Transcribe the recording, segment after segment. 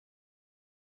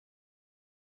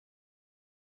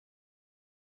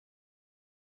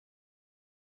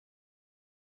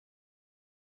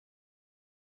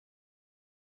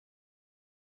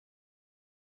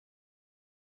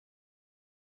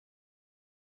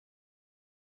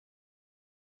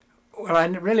Well, I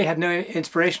really had no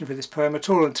inspiration for this poem at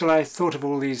all until I thought of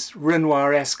all these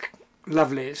Renoir-esque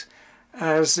lovelies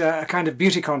as a kind of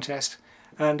beauty contest,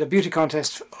 and a beauty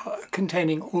contest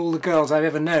containing all the girls I've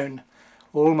ever known,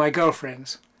 all my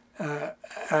girlfriends.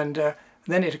 And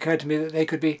then it occurred to me that they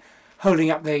could be holding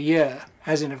up their year,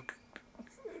 as in a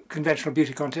conventional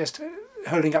beauty contest,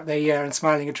 holding up their year and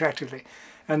smiling attractively.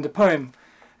 And the poem,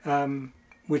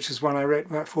 which is one I wrote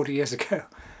about 40 years ago,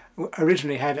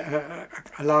 originally had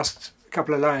a last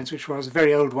couple of lines, which was a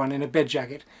very old one in a bed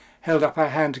jacket, held up her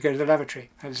hand to go to the lavatory.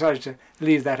 I decided to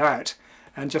leave that out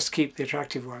and just keep the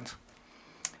attractive ones.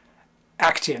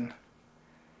 Actaeon.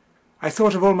 I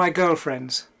thought of all my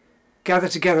girlfriends,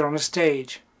 gathered together on a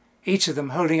stage, each of them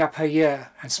holding up her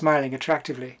year and smiling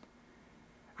attractively.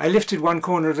 I lifted one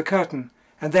corner of the curtain,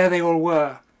 and there they all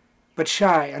were, but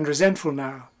shy and resentful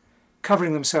now,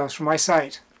 covering themselves from my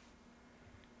sight.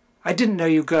 I didn't know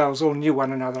you girls all knew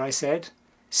one another, I said,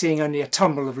 seeing only a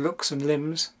tumble of looks and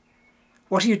limbs.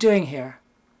 What are you doing here?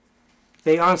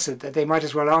 They answered that they might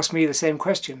as well ask me the same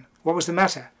question. What was the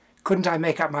matter? Couldn't I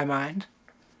make up my mind?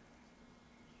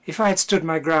 If I had stood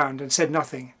my ground and said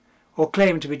nothing, or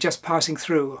claimed to be just passing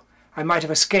through, I might have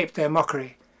escaped their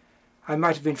mockery. I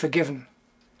might have been forgiven.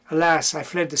 Alas, I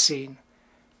fled the scene,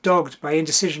 dogged by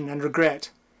indecision and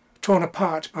regret, torn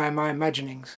apart by my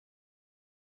imaginings.